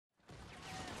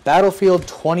Battlefield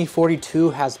 2042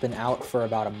 has been out for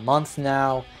about a month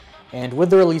now, and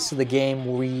with the release of the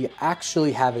game, we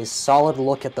actually have a solid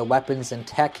look at the weapons and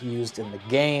tech used in the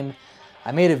game.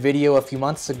 I made a video a few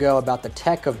months ago about the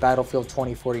tech of Battlefield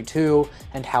 2042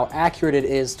 and how accurate it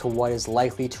is to what is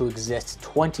likely to exist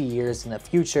 20 years in the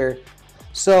future,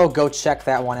 so go check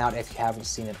that one out if you haven't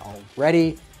seen it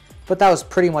already. But that was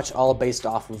pretty much all based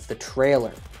off of the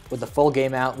trailer. With the full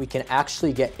game out, we can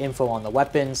actually get info on the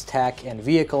weapons, tech, and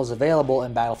vehicles available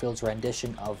in Battlefield's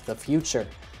rendition of the future.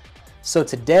 So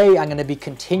today I'm going to be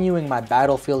continuing my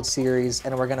Battlefield series,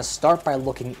 and we're going to start by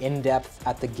looking in depth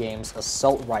at the game's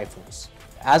assault rifles.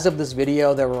 As of this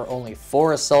video, there were only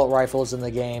 4 assault rifles in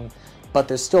the game, but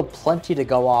there's still plenty to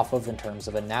go off of in terms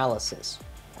of analysis.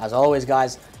 As always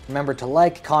guys, remember to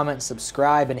like, comment,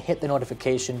 subscribe, and hit the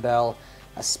notification bell,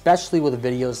 especially with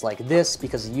videos like this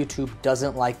because YouTube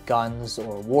doesn't like guns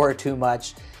or war too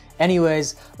much.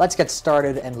 Anyways, let's get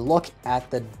started and look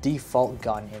at the default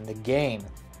gun in the game.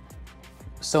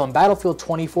 So in Battlefield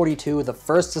 2042, the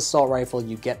first assault rifle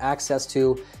you get access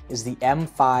to is the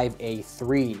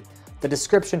M5A3. The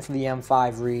description for the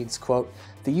M5 reads, quote,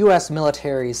 "The US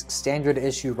military's standard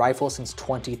issue rifle since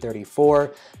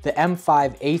 2034, the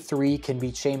M5A3 can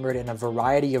be chambered in a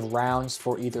variety of rounds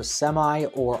for either semi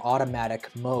or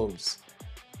automatic modes."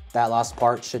 That last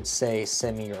part should say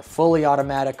semi or fully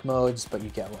automatic modes, but you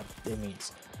get what it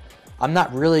means. I'm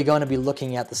not really going to be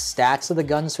looking at the stats of the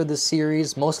guns for this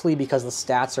series, mostly because the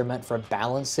stats are meant for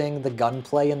balancing the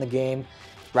gunplay in the game,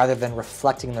 rather than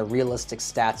reflecting the realistic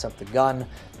stats of the gun,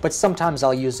 but sometimes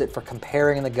I'll use it for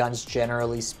comparing the guns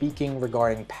generally speaking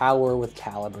regarding power with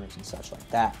calibers and such like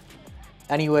that.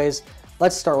 Anyways,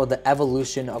 let's start with the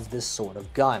evolution of this sort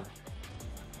of gun.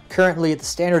 Currently, the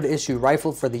standard issue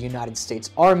rifle for the United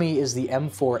States Army is the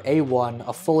M4A1,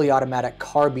 a fully automatic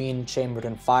carbine chambered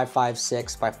in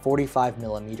 5.56 by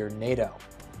 45mm NATO.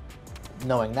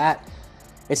 Knowing that,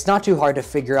 it's not too hard to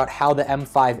figure out how the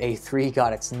M5A3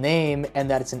 got its name and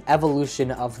that it's an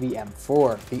evolution of the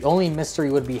M4. The only mystery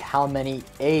would be how many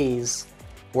A's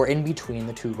were in between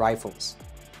the two rifles.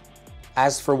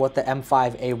 As for what the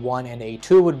M5A1 and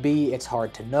A2 would be, it's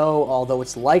hard to know, although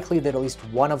it's likely that at least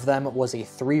one of them was a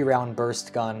 3-round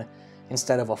burst gun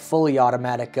instead of a fully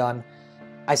automatic gun.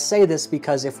 I say this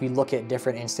because if we look at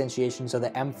different instantiations of the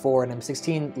M4 and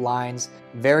M16 lines,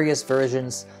 various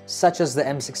versions such as the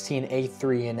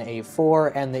M16A3 and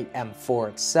A4 and the M4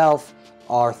 itself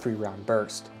are 3-round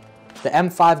burst. The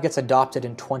M5 gets adopted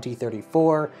in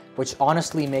 2034, which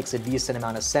honestly makes a decent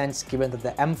amount of sense given that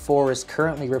the M4 is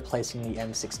currently replacing the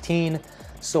M16,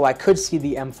 so I could see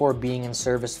the M4 being in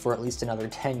service for at least another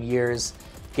 10 years,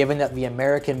 given that the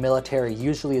American military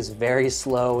usually is very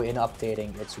slow in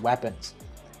updating its weapons.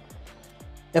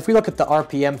 If we look at the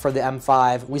RPM for the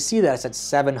M5, we see that it's at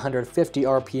 750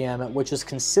 RPM, which is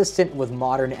consistent with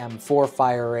modern M4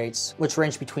 fire rates, which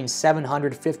range between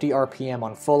 750 RPM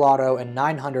on full auto and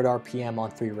 900 RPM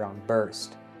on 3-round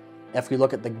burst. If we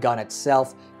look at the gun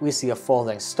itself, we see a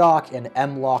folding stock and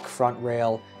M-lock front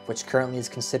rail, which currently is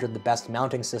considered the best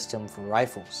mounting system for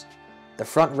rifles. The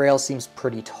front rail seems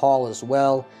pretty tall as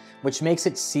well, which makes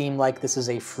it seem like this is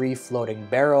a free-floating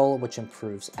barrel, which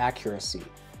improves accuracy.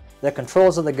 The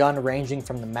controls of the gun, ranging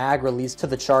from the mag release to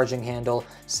the charging handle,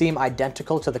 seem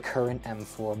identical to the current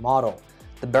M4 model.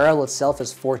 The barrel itself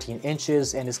is 14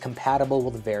 inches and is compatible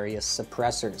with various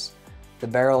suppressors. The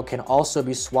barrel can also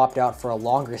be swapped out for a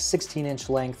longer 16-inch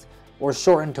length or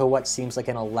shortened to what seems like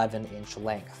an 11-inch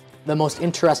length. The most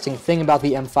interesting thing about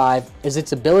the M5 is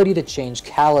its ability to change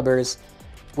calibers,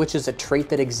 which is a trait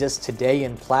that exists today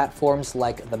in platforms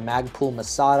like the Magpul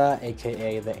Masada,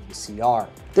 aka the ACR.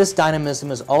 This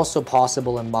dynamism is also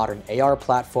possible in modern AR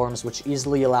platforms, which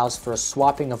easily allows for a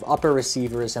swapping of upper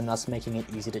receivers and thus making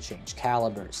it easy to change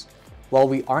calibers. While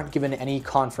we aren't given any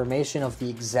confirmation of the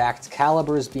exact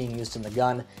calibers being used in the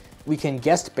gun, we can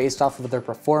guess based off of their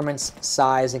performance,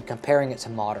 size, and comparing it to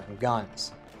modern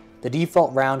guns. The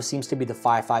default round seems to be the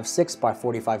 5.56 by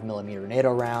 45mm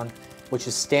NATO round, which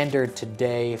is standard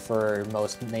today for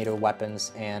most NATO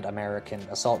weapons and American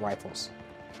assault rifles.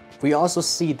 We also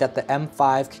see that the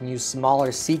M5 can use smaller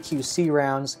CQC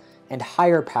rounds and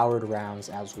higher powered rounds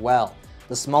as well.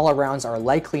 The smaller rounds are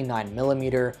likely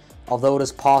 9mm, although it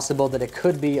is possible that it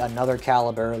could be another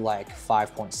caliber like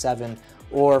 5.7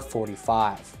 or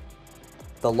 45.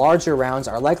 The larger rounds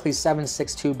are likely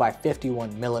 7.62 by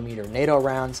 51mm NATO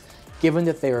rounds, given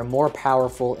that they are more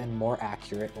powerful and more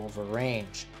accurate over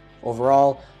range.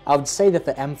 Overall, I would say that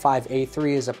the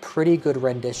M5A3 is a pretty good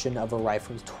rendition of a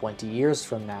rifle 20 years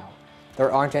from now.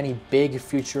 There aren't any big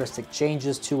futuristic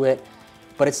changes to it,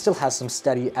 but it still has some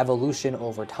steady evolution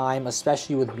over time,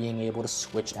 especially with being able to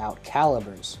switch out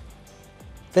calibers.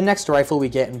 The next rifle we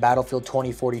get in Battlefield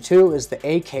 2042 is the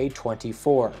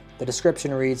AK-24. The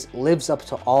description reads, lives up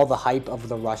to all the hype of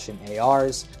the Russian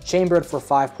ARs, chambered for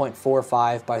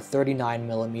 5.45 by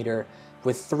 39mm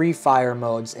with 3 fire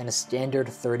modes and a standard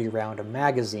 30-round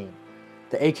magazine.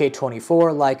 The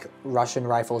AK-24, like Russian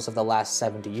rifles of the last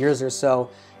 70 years or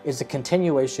so, is a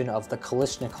continuation of the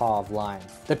Kalashnikov line.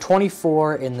 The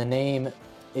 24 in the name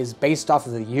is based off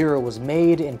of the year it was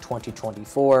made in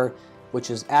 2024,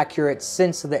 which is accurate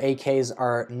since the AKs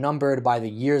are numbered by the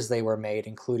years they were made,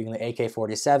 including the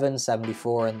AK-47,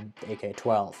 74, and the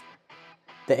AK-12.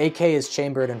 The AK is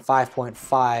chambered in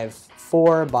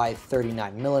 5.54 by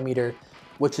 39mm,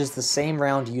 which is the same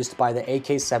round used by the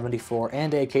AK-74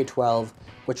 and AK-12,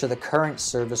 which are the current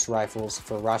service rifles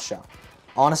for Russia.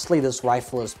 Honestly, this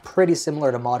rifle is pretty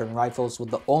similar to modern rifles, with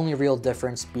the only real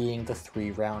difference being the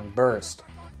 3-round burst.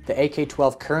 The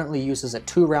AK-12 currently uses a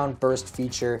 2-round burst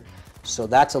feature, so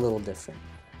that's a little different.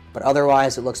 But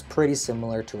otherwise, it looks pretty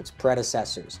similar to its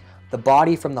predecessors. The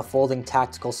body from the folding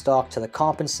tactical stock to the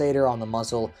compensator on the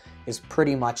muzzle is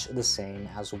pretty much the same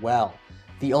as well.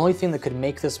 The only thing that could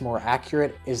make this more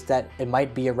accurate is that it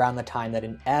might be around the time that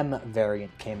an M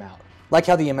variant came out. Like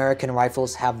how the American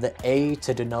rifles have the A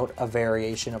to denote a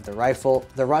variation of the rifle,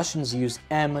 the Russians use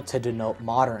M to denote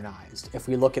modernized. If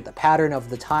we look at the pattern of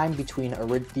the time between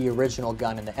the original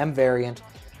gun and the M variant,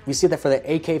 we see that for the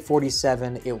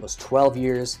AK-47 it was 12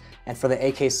 years, and for the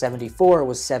AK-74 it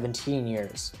was 17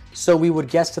 years. So we would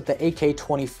guess that the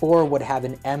AK-24 would have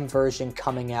an M version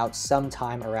coming out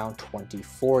sometime around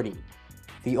 2040.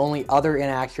 The only other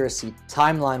inaccuracy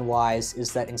timeline-wise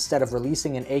is that instead of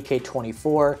releasing an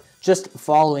AK-24, just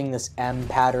following this M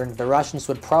pattern, the Russians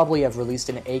would probably have released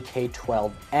an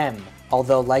AK-12M.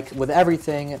 Although, like with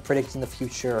everything, predicting the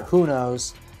future, who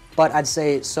knows? But I'd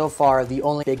say so far the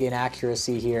only big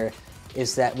inaccuracy here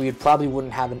is that we probably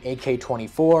wouldn't have an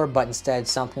AK-24, but instead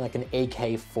something like an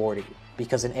AK-40,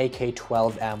 because an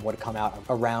AK-12M would come out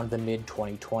around the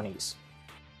mid-2020s.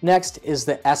 Next is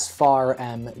the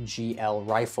SFAR-M GL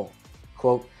rifle.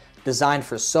 Quote, designed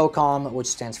for SOCOM, which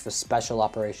stands for Special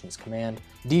Operations Command.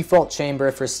 Default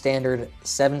chamber for standard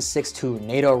 7.62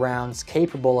 NATO rounds,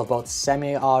 capable of both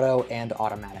semi-auto and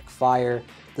automatic fire.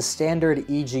 The standard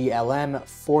EGLM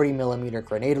 40mm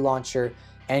grenade launcher,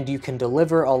 and you can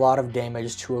deliver a lot of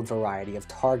damage to a variety of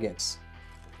targets.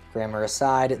 Grammar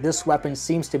aside, this weapon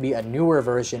seems to be a newer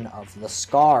version of the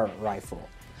SCAR rifle.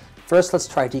 First, let's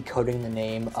try decoding the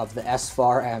name of the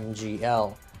SFAR-M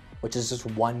GL, which is just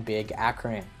one big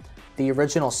acronym. The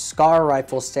original SCAR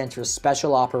rifle stands for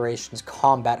Special Operations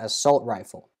Combat Assault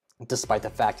Rifle, despite the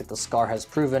fact that the SCAR has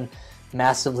proven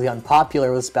massively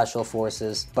unpopular with special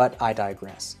forces, but I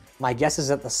digress. My guess is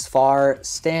that the SFAR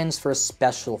stands for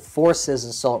Special Forces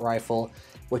Assault Rifle,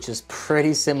 which is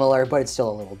pretty similar, but it's still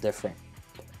a little different.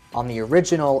 On the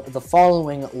original, the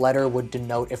following letter would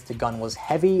denote if the gun was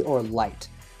heavy or light,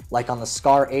 like on the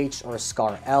SCAR-H or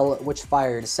SCAR-L, which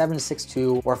fired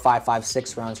 7.62 or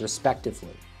 5.56 rounds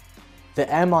respectively. The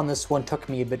M on this one took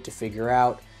me a bit to figure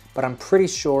out, but I'm pretty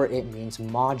sure it means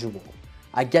module.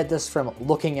 I get this from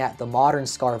looking at the modern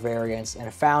SCAR variants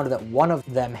and found that one of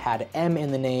them had M in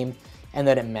the name and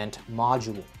that it meant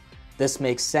module. This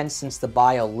makes sense since the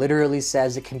bio literally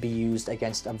says it can be used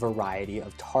against a variety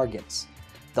of targets.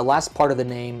 The last part of the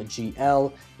name,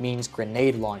 GL, means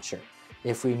grenade launcher.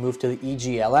 If we move to the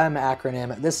EGLM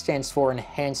acronym, this stands for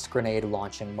Enhanced Grenade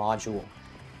Launching Module.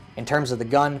 In terms of the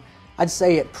gun, I'd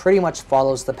say it pretty much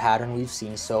follows the pattern we've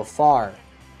seen so far.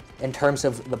 In terms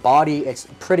of the body, it's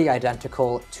pretty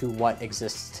identical to what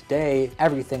exists today,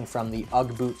 everything from the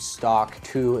UGG boot stock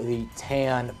to the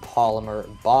tan polymer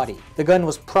body. The gun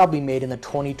was probably made in the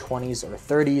 2020s or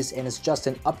 30s and is just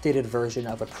an updated version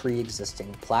of a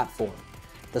pre-existing platform.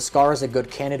 The SCAR is a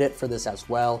good candidate for this as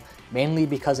well, mainly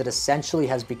because it essentially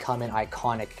has become an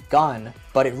iconic gun,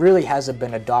 but it really hasn't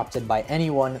been adopted by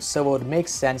anyone, so it would make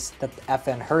sense that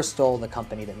FN Herstal, the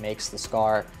company that makes the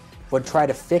SCAR, would try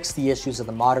to fix the issues of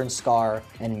the modern SCAR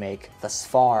and make the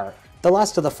SFAR. The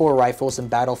last of the 4 rifles in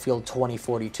Battlefield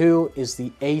 2042 is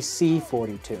the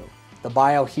AC-42. The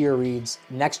bio here reads,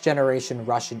 Next Generation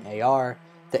Russian AR.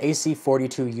 The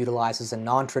AC-42 utilizes a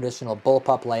non-traditional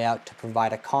bullpup layout to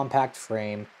provide a compact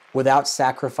frame without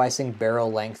sacrificing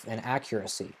barrel length and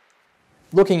accuracy.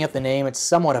 Looking at the name, it's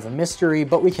somewhat of a mystery,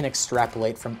 but we can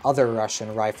extrapolate from other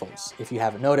Russian rifles. If you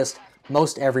haven't noticed,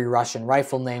 most every Russian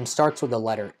rifle name starts with the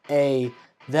letter A,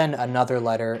 then another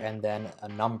letter, and then a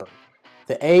number.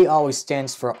 The A always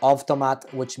stands for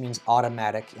Avtomat, which means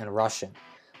automatic in Russian.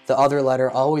 The other letter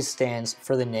always stands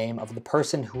for the name of the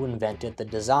person who invented the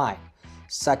design,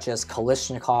 such as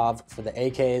Kalashnikov for the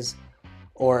AKs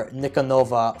or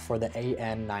Nikonova for the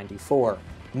AN-94.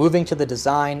 Moving to the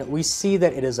design, we see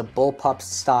that it is a bullpup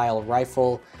style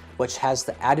rifle, which has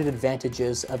the added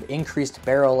advantages of increased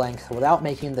barrel length without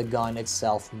making the gun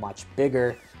itself much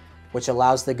bigger, which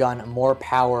allows the gun more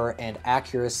power and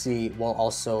accuracy while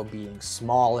also being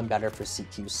small and better for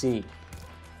CQC.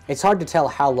 It's hard to tell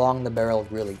how long the barrel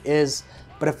really is,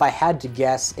 but if I had to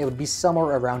guess, it would be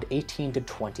somewhere around 18 to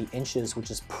 20 inches,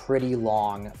 which is pretty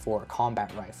long for a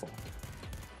combat rifle.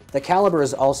 The caliber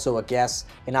is also a guess,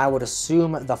 and I would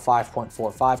assume the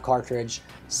 5.45 cartridge,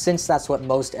 since that's what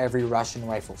most every Russian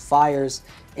rifle fires,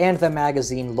 and the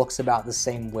magazine looks about the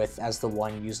same width as the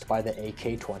one used by the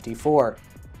AK-24.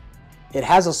 It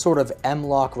has a sort of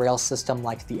M-lock rail system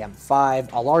like the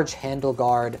M5, a large handle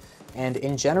guard, and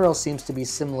in general seems to be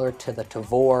similar to the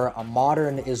Tavor, a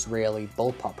modern Israeli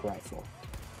bullpup rifle.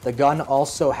 The gun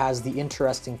also has the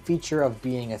interesting feature of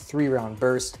being a 3-round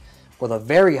burst, with a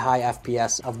very high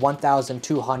FPS of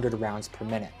 1,200 rounds per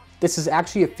minute. This is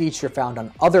actually a feature found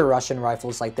on other Russian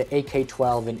rifles like the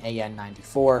AK-12 and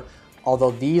AN-94,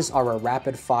 although these are a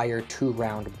rapid-fire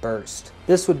 2-round burst.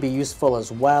 This would be useful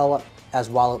as well, as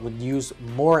while it would use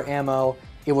more ammo,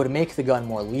 it would make the gun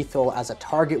more lethal, as a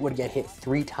target would get hit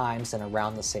 3 times in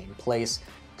around the same place,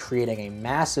 creating a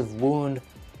massive wound,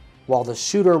 while the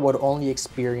shooter would only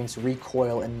experience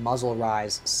recoil and muzzle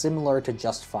rise similar to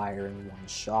just firing one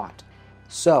shot.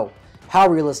 So, how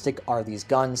realistic are these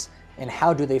guns, and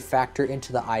how do they factor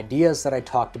into the ideas that I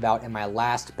talked about in my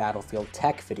last Battlefield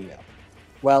Tech video?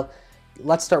 Well,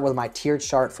 let's start with my tier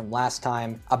chart from last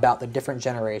time about the different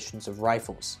generations of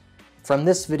rifles. From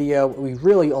this video, we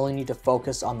really only need to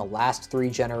focus on the last 3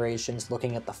 generations,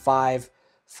 looking at the 5,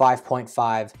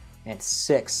 5.5, and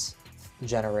 6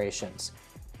 generations.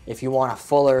 If you want a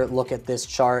fuller look at this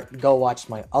chart, go watch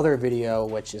my other video,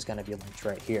 which is going to be linked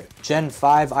right here. Gen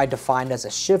 5 I defined as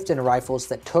a shift in rifles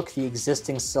that took the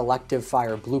existing selective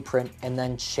fire blueprint and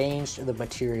then changed the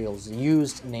materials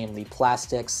used, namely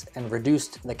plastics, and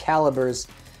reduced the calibers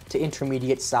to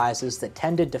intermediate sizes that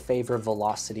tended to favor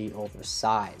velocity over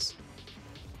size.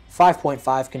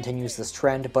 5.5 continues this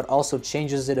trend, but also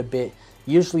changes it a bit,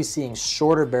 usually seeing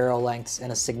shorter barrel lengths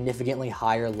and a significantly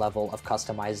higher level of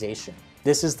customization.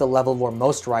 This is the level where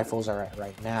most rifles are at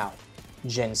right now.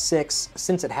 Gen 6,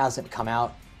 since it hasn't come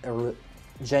out,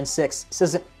 Gen 6,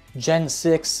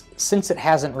 since it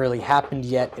hasn't really happened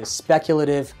yet, is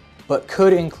speculative, but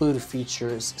could include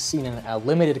features seen in a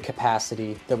limited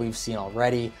capacity that we've seen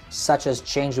already, such as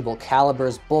changeable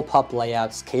calibers, bullpup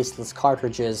layouts, caseless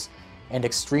cartridges, and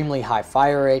extremely high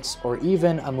fire rates, or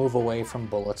even a move away from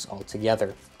bullets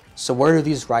altogether. So where do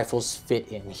these rifles fit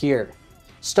in here?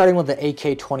 Starting with the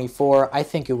AK-24, I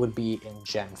think it would be in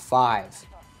Gen 5.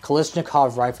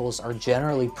 Kalashnikov rifles are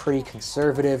generally pretty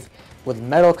conservative, with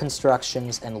metal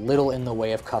constructions and little in the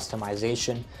way of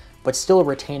customization, but still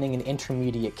retaining an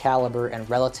intermediate caliber and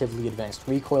relatively advanced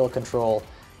recoil control,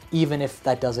 even if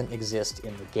that doesn't exist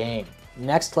in the game.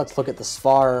 Next, let's look at the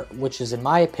SFAR, which is in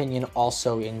my opinion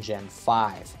also in Gen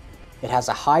 5. It has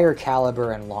a higher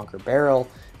caliber and longer barrel,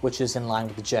 which is in line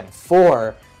with Gen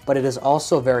 4, but it is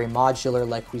also very modular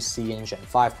like we see in Gen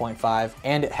 5.5,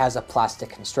 and it has a plastic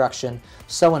construction,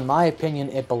 so in my opinion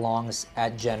it belongs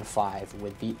at Gen 5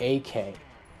 with the AK.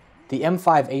 The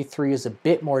M5A3 is a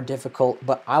bit more difficult,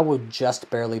 but I would just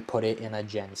barely put it in a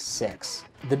Gen 6.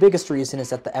 The biggest reason is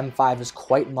that the M5 is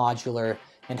quite modular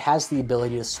and has the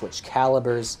ability to switch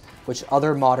calibers, which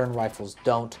other modern rifles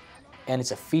don't, and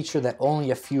it's a feature that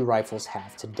only a few rifles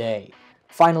have today.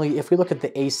 Finally, if we look at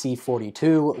the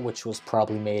AC-42, which was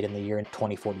probably made in the year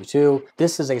 2042,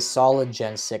 this is a solid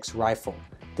Gen 6 rifle.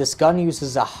 This gun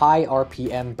uses a high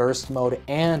RPM burst mode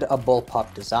and a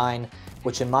bullpup design,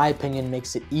 which in my opinion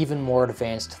makes it even more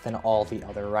advanced than all the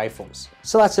other rifles.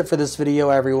 So that's it for this video,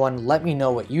 everyone. Let me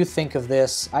know what you think of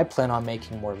this. I plan on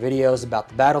making more videos about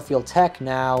the Battlefield Tech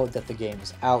now that the game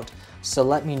is out, so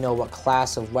let me know what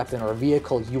class of weapon or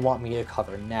vehicle you want me to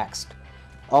cover next.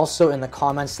 Also in the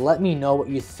comments, let me know what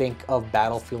you think of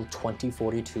Battlefield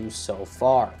 2042 so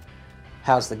far.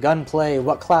 How's the gunplay?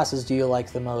 What classes do you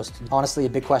like the most? Honestly, a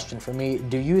big question for me.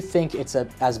 Do you think it's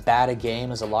as bad a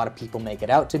game as a lot of people make it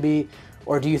out to be?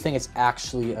 Or do you think it's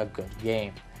actually a good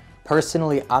game?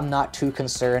 Personally, I'm not too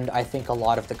concerned. I think a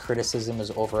lot of the criticism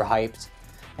is overhyped.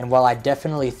 And while I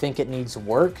definitely think it needs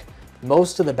work,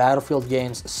 most of the Battlefield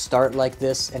games start like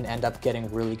this and end up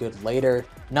getting really good later.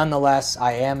 Nonetheless,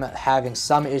 I am having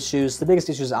some issues. The biggest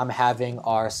issues I'm having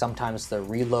are sometimes the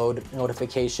reload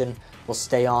notification will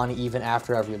stay on even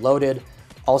after I've reloaded.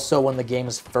 Also, when the game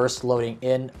is first loading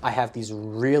in, I have these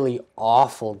really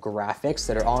awful graphics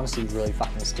that are honestly really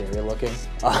fucking scary looking.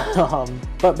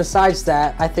 But besides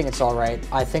that, I think it's alright.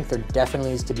 I think there definitely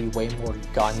needs to be way more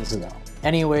guns though.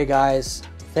 Anyway guys,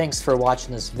 thanks for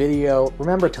watching this video.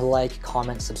 Remember to like,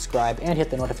 comment, subscribe, and hit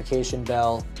the notification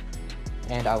bell.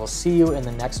 And I will see you in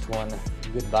the next one.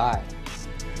 Goodbye.